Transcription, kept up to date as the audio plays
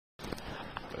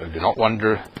Do not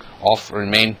wander off.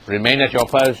 Remain at your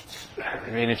posts.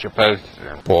 Remain at your posts.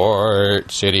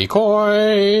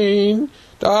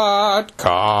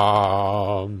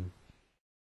 PortCityCoin.com.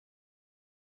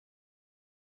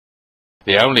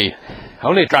 The only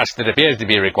trust that appears to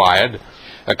be required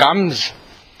comes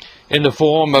in the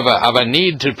form of a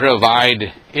need to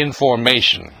provide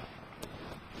information,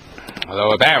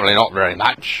 although apparently not very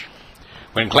much,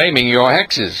 when claiming your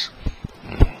hexes.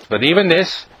 But even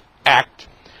this act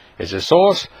is a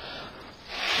source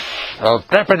of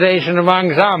trepidation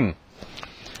among some,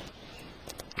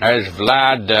 as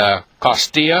Vlad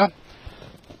Kostia,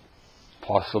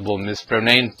 possible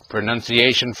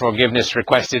mispronunciation, forgiveness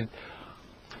requested,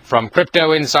 from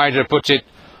Crypto Insider puts it,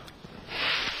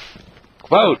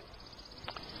 quote,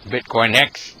 Bitcoin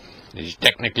hex is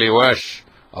technically worse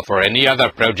for any other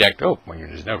project. Oh, well,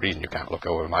 there's no reason you can't look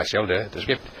over my shoulder at the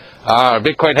script.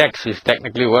 Bitcoin hex is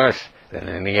technically worse than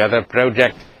any other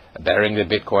project bearing the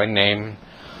Bitcoin name.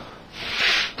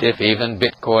 If even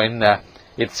Bitcoin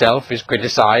itself is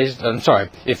criticized,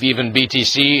 if even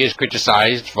BTC is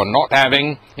criticized for not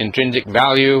having intrinsic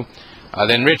value,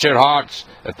 then Richard Hart's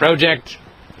project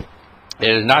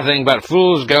is nothing but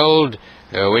fool's gold,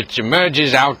 which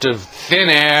emerges out of thin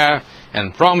air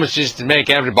and promises to make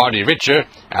everybody richer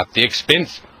at the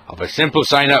expense of a simple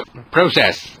sign-up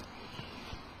process.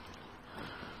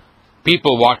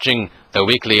 People watching the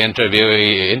weekly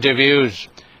interviews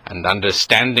and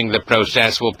understanding the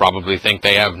process will probably think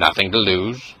they have nothing to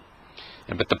lose,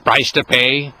 but the price to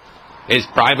pay is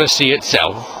privacy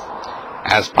itself,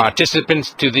 as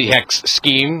participants to the hex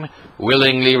scheme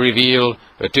willingly reveal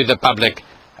to the public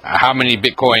how many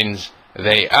bitcoins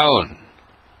they own.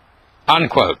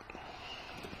 Unquote.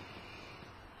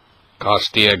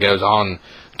 Kostia goes on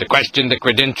to question the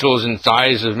credentials and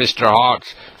size of Mr.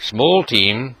 Hart's small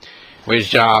team,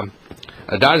 which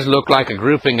does look like a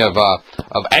grouping of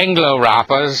Anglo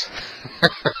rappers,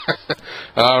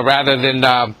 rather than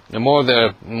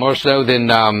more so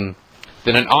than an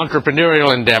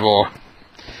entrepreneurial endeavor.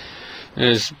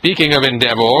 Speaking of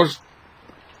endeavors,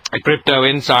 a Crypto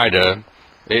Insider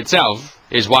itself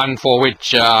is one for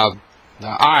which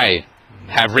I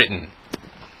have written.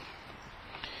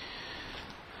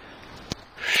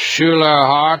 Schuler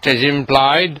Hart has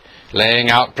implied, laying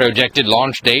out projected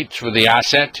launch dates for the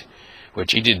asset,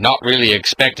 which he did not really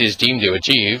expect his team to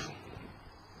achieve.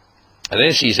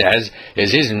 This, he says,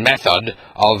 is his method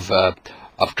of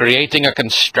creating a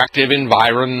constructive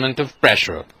environment of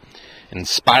pressure,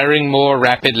 inspiring more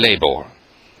rapid labor.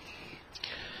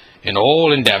 In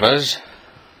all endeavors,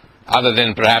 other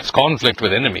than perhaps conflict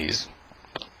with enemies,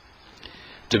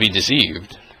 to be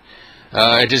deceived,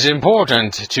 it is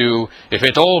important to, if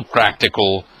at all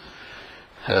practical,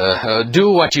 do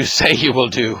what you say you will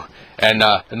do, and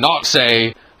not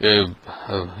say you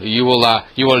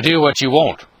will do what you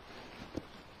won't.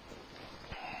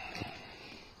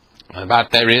 But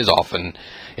there is often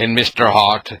in Mr.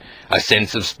 Hart a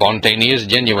sense of spontaneous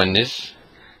genuineness,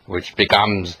 which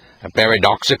becomes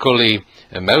paradoxically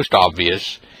most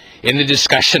obvious in the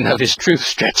discussion of his truth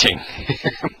stretching,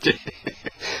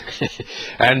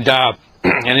 and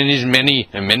in his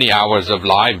many hours of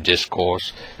live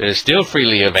discourse, still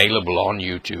freely available on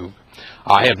YouTube.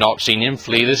 I have not seen him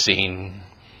flee the scene,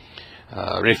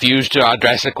 refuse to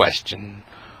address a question,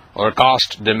 or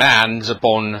cast demands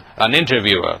upon an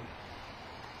interviewer.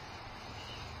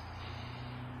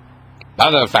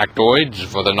 Other factoids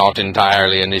for the not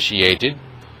entirely initiated: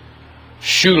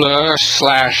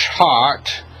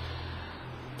 Schuler/Hart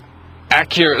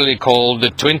accurately called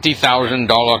the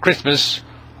 $20,000 Christmas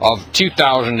of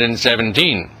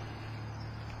 2017.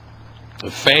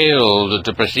 Failed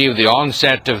to perceive the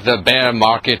onset of the bear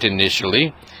market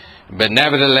initially, but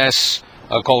nevertheless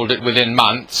called it within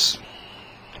months,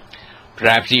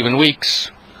 perhaps even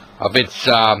weeks, of its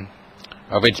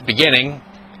beginning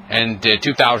in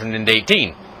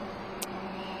 2018,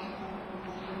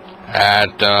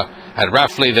 at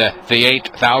roughly the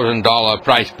 $8,000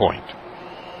 price point.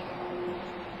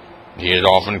 He is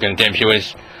often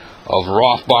contemptuous of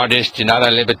Rothbardists and other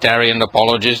libertarian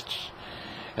apologists,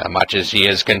 much as he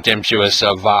is contemptuous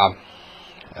of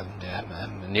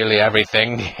nearly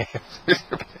everything.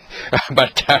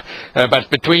 but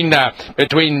between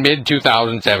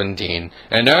mid-2017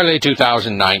 and early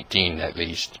 2019, at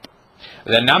least,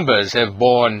 the numbers have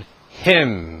borne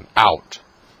him out,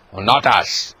 well, not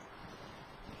us.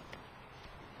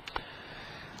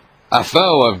 A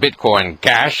foe of Bitcoin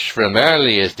Cash from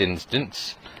earliest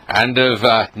instance, and of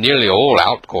nearly all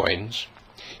altcoins,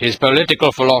 his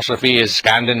political philosophy is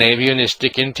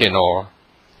Scandinavianistic in tenor.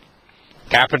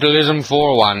 Capitalism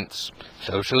for wants,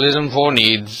 socialism for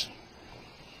needs.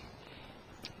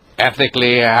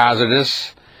 ethically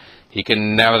hazardous, he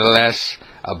can nevertheless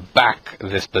back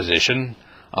this position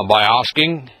by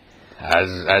asking,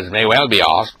 as may well be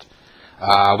asked,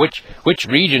 which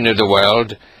region of the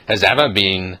world has ever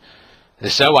been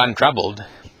so untroubled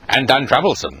and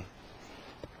untroublesome?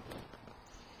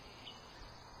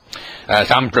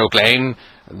 Some proclaim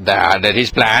that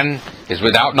his plan is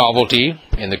without novelty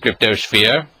in the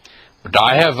cryptosphere, but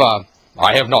I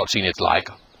have not seen its like,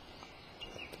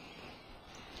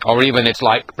 or even its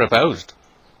like proposed.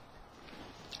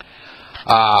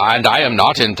 And I am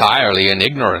not entirely in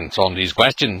ignorance on these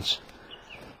questions.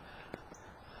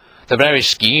 The very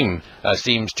scheme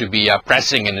seems to be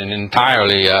pressing in an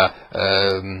entirely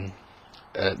in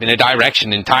a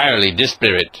direction entirely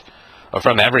disparate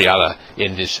from every other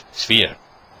in this sphere.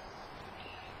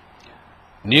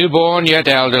 Newborn yet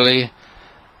elderly,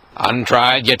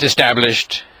 untried yet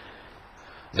established,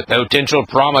 the potential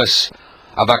promise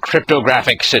of a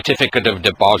cryptographic certificate of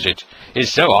deposit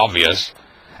is so obvious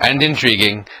and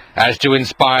intriguing as to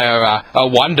inspire a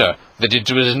wonder that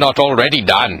it was not already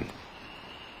done.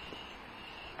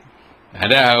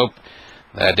 And I hope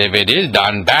that if it is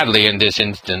done badly in this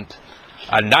instant,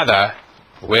 another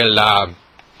will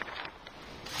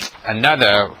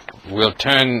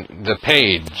turn the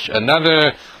page.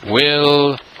 Another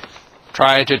will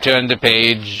try to turn the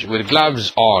page with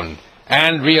gloves on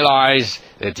and realize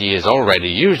that he has already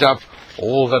used up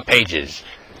all the pages.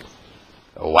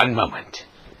 One moment.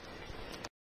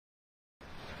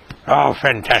 Oh,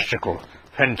 fantastical.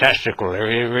 Fantastical. The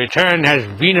return has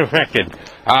been effected.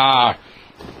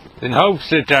 In hopes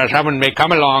that someone may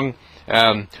come along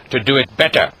to do it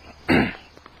better.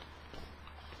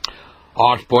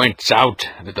 Art points out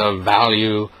that the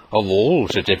value of all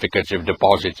certificates of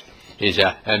deposit is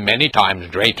many times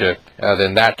greater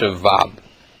than that of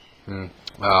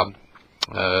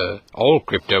all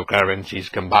cryptocurrencies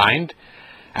combined,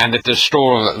 and that the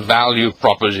store of value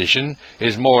proposition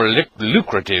is more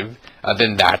lucrative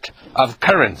than that of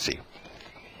currency.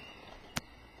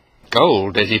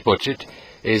 Gold, as he puts it,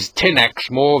 is 10x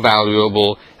more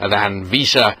valuable than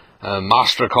Visa,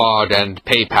 MasterCard, and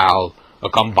PayPal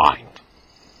combined.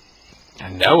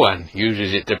 And no one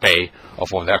uses it to pay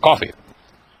for their coffee.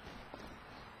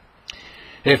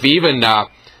 Even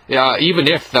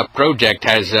if the project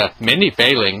has many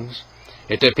failings,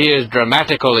 it appears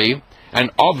dramatically and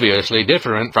obviously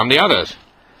different from the others,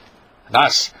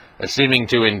 thus seeming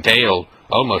to entail,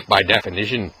 almost by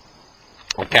definition,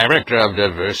 a character of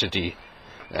diversity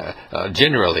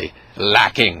generally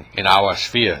lacking in our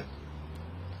sphere.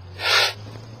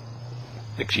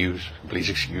 Please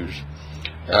excuse.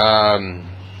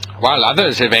 While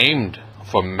others have aimed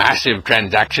for massive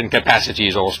transaction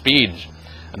capacities or speeds,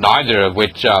 neither of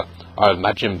which are of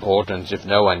much importance if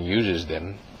no one uses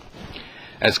them,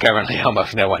 as currently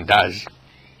almost no one does.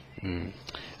 The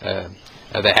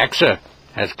Hexa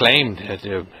has claimed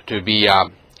to be a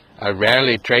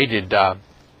rarely traded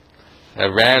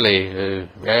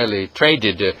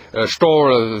store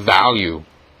of value.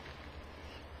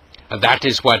 That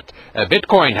is what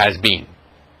Bitcoin has been,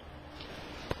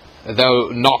 though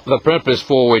not the purpose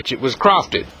for which it was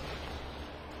crafted.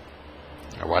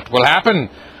 What will happen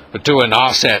to an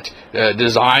asset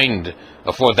designed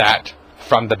for that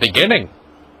from the beginning?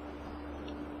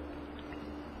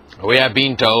 We have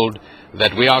been told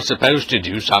that we are supposed to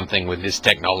do something with this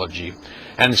technology,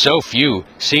 and so few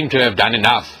seem to have done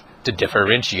enough to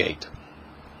differentiate.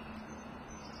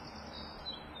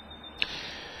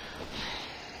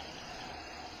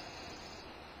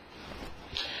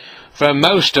 For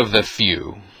most of the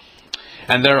few,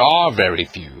 and there are very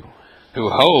few, who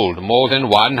hold more than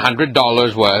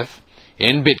 $100 worth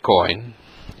in Bitcoin,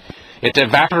 it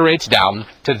evaporates down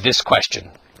to this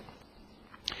question: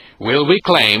 will we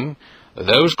claim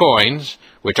those coins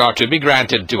which are to be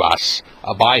granted to us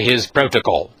by his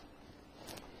protocol?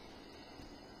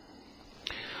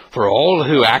 For all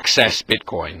who access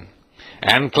Bitcoin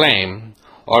and claim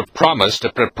are promised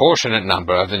a proportionate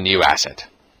number of the new asset.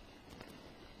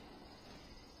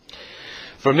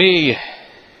 For me,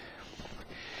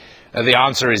 the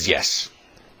answer is yes.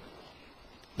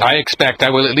 I expect I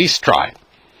will at least try,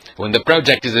 when the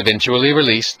project is eventually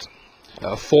released,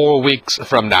 4 weeks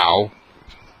from now,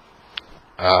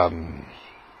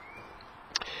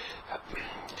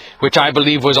 which I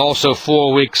believe was also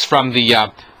 4 weeks from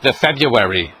the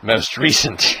February most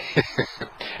recent,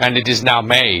 and it is now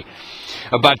May.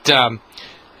 But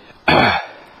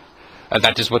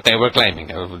that is what they were claiming.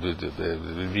 It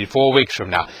would be 4 weeks from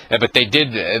now. But they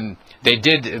did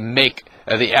make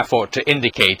the effort to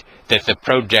indicate that the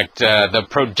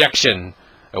projection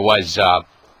was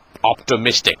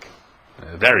optimistic.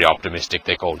 Very optimistic,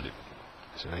 they called it.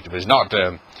 So it was not,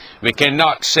 we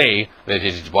cannot say that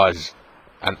it was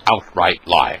an outright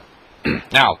lie.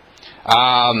 Now,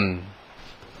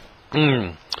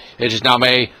 it is now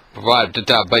May,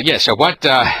 but yes, so what,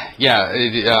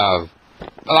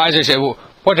 Eliza said, well,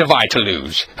 what have I to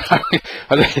lose?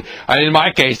 And in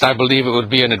my case, I believe it would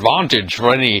be an advantage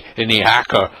for any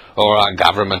hacker or a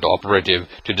government operative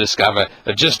to discover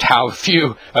just how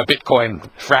few Bitcoin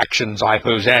fractions I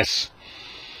possess.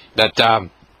 That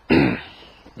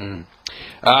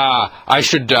I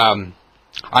should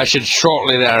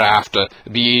shortly thereafter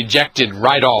be ejected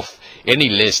right off any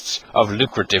lists of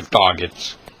lucrative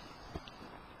targets.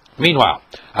 Meanwhile,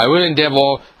 I will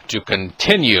endeavor to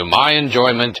continue my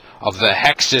enjoyment of the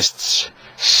hexist's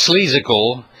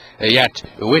sleazical yet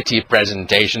witty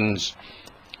presentations,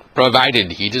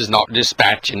 provided he does not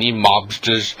dispatch any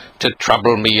mobsters to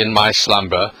trouble me in my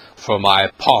slumber for my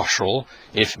partial,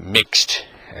 if mixed,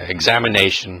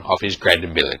 examination of his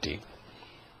credibility.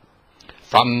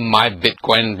 From my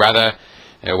Bitcoin brother,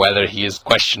 whether he is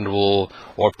questionable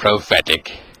or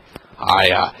prophetic,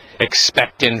 I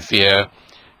expect and fear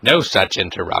no such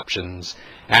interruptions,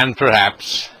 and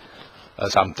perhaps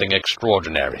something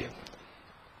extraordinary.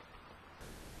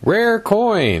 Rare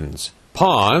coins,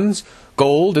 pawns,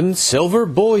 gold and silver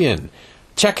bullion.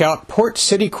 Check out Port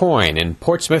City Coin in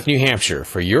Portsmouth, New Hampshire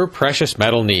for your precious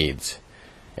metal needs.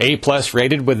 A+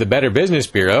 rated with the Better Business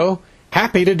Bureau.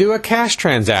 Happy to do a cash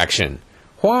transaction.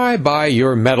 Why buy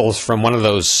your metals from one of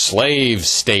those slave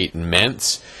state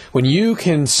mints when you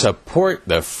can support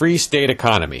the free state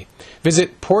economy?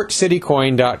 Visit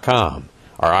portcitycoin.com,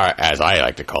 or as I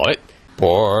like to call it,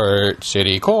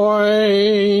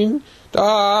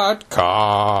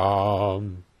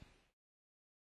 portcitycoin.com.